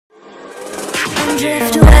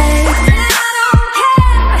drift away.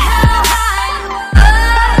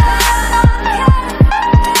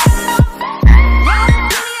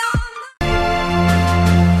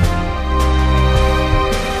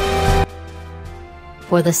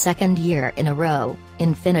 For the second year in a row,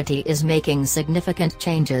 Infiniti is making significant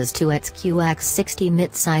changes to its QX60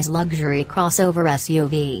 midsize luxury crossover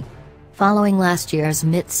SUV. Following last year's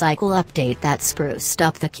mid-cycle update that spruced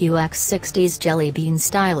up the QX60's jelly bean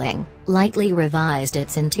styling, lightly revised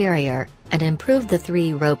its interior, and improved the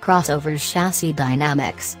three-row crossover's chassis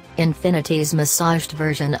dynamics, Infiniti's massaged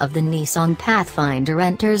version of the Nissan Pathfinder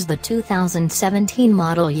enters the 2017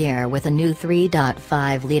 model year with a new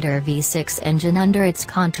 3.5-liter V6 engine under its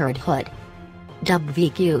contoured hood. Dubbed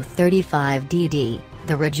VQ35DD,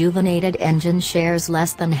 the rejuvenated engine shares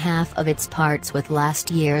less than half of its parts with last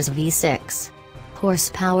year's V6.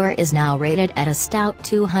 Horsepower is now rated at a stout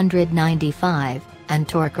 295, and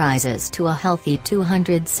torque rises to a healthy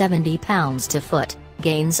 270 pounds-to-foot,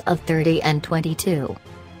 gains of 30 and 22.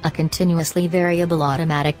 A continuously variable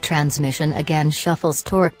automatic transmission again shuffles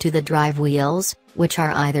torque to the drive wheels, which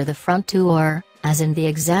are either the front two or, as in the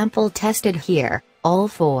example tested here, all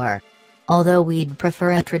four. Although we'd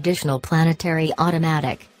prefer a traditional planetary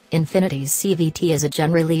automatic, Infiniti's CVT is a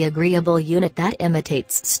generally agreeable unit that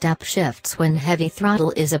imitates step shifts when heavy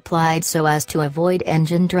throttle is applied so as to avoid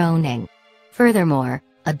engine droning. Furthermore,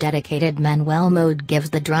 a dedicated manual mode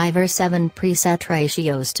gives the driver 7 preset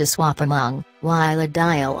ratios to swap among, while a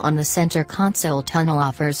dial on the center console tunnel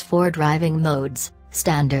offers 4 driving modes: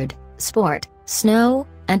 Standard, Sport, Snow,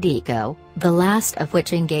 and Eco, the last of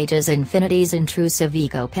which engages Infiniti's intrusive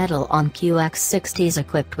Eco pedal on QX60s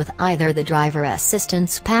equipped with either the driver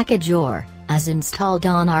assistance package or, as installed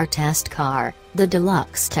on our test car, the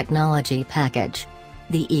Deluxe Technology package.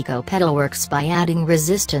 The Eco pedal works by adding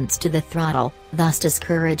resistance to the throttle, thus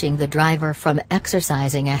discouraging the driver from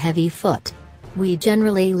exercising a heavy foot. We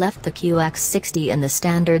generally left the QX60 in the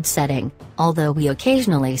standard setting, although we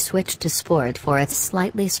occasionally switched to Sport for its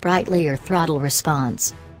slightly sprightlier throttle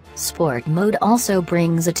response. Sport mode also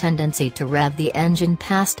brings a tendency to rev the engine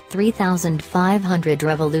past 3,500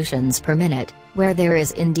 revolutions per minute, where there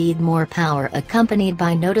is indeed more power accompanied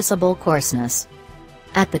by noticeable coarseness.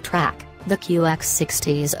 At the track, the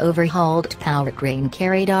QX60's overhauled powertrain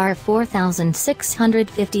carried our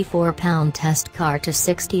 4,654-pound test car to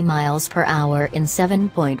 60 miles per hour in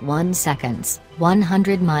 7.1 seconds,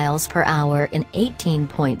 100 miles per hour in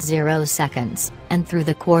 18.0 seconds, and through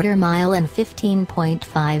the quarter mile in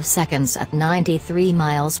 15.5 seconds at 93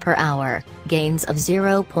 miles per hour, gains of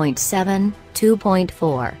 0.7,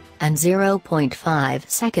 2.4, and 0.5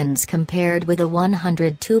 seconds compared with a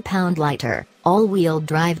 102-pound lighter, all-wheel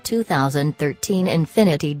drive 2013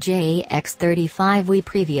 Infiniti QX60 we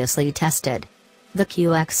previously tested. The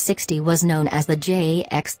QX60 was known as the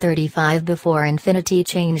QX60 before Infiniti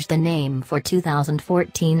changed the name for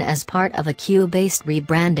 2014 as part of a Q-based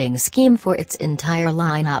rebranding scheme for its entire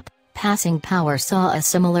lineup. Passing power saw a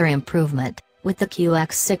similar improvement, with the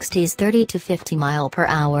QX60's 30 to 50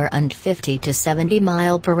 mph and 50 to 70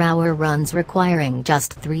 mph runs requiring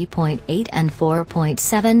just 3.8 and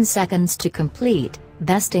 4.7 seconds to complete,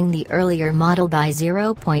 besting the earlier model by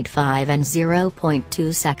 0.5 and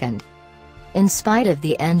 0.2 seconds. In spite of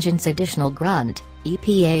the engine's additional grunt,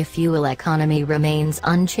 EPA fuel economy remains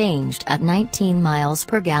unchanged at 19 miles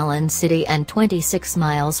per gallon city and 26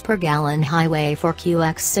 miles per gallon highway for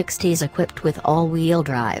QX60s equipped with all-wheel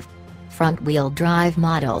drive. Front-wheel drive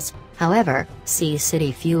models, however, see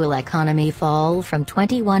city fuel economy fall from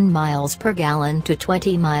 21 miles per gallon to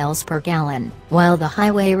 20 miles per gallon, while the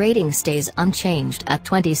highway rating stays unchanged at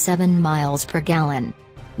 27 miles per gallon.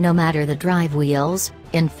 No matter the drive wheels,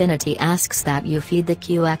 Infiniti asks that you feed the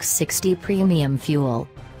QX60 premium fuel.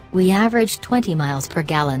 We averaged 20 miles per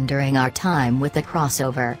gallon during our time with the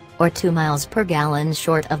crossover, or 2 miles per gallon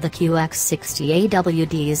short of the QX60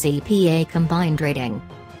 AWD's EPA combined rating.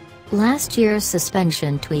 Last year's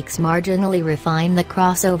suspension tweaks marginally refine the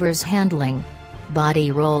crossover's handling.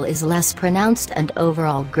 Body roll is less pronounced and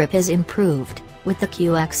overall grip is improved, with the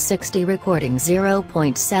QX60 recording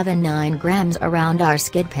 0.79 grams around our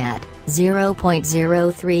skid pad,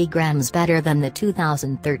 0.03 grams better than the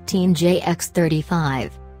 2013 QX60.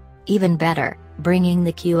 Even better, bringing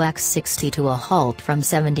the QX60 to a halt from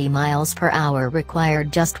 70 miles per hour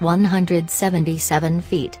required just 177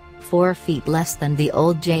 feet. 4 feet less than the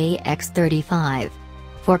old QX60.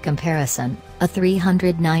 For comparison, a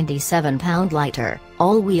 397-pound lighter,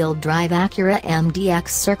 all-wheel drive Acura MDX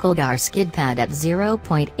circled our skid pad at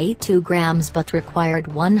 0.82 grams but required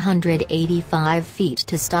 185 feet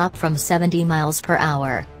to stop from 70 miles per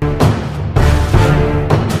hour.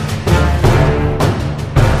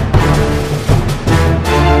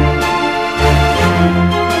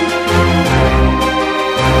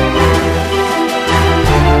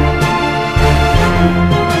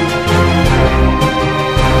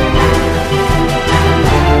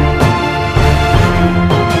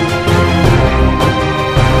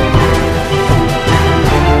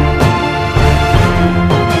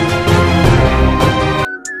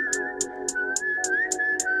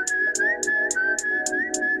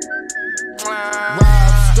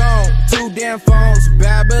 damn phones.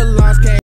 Babylon's came.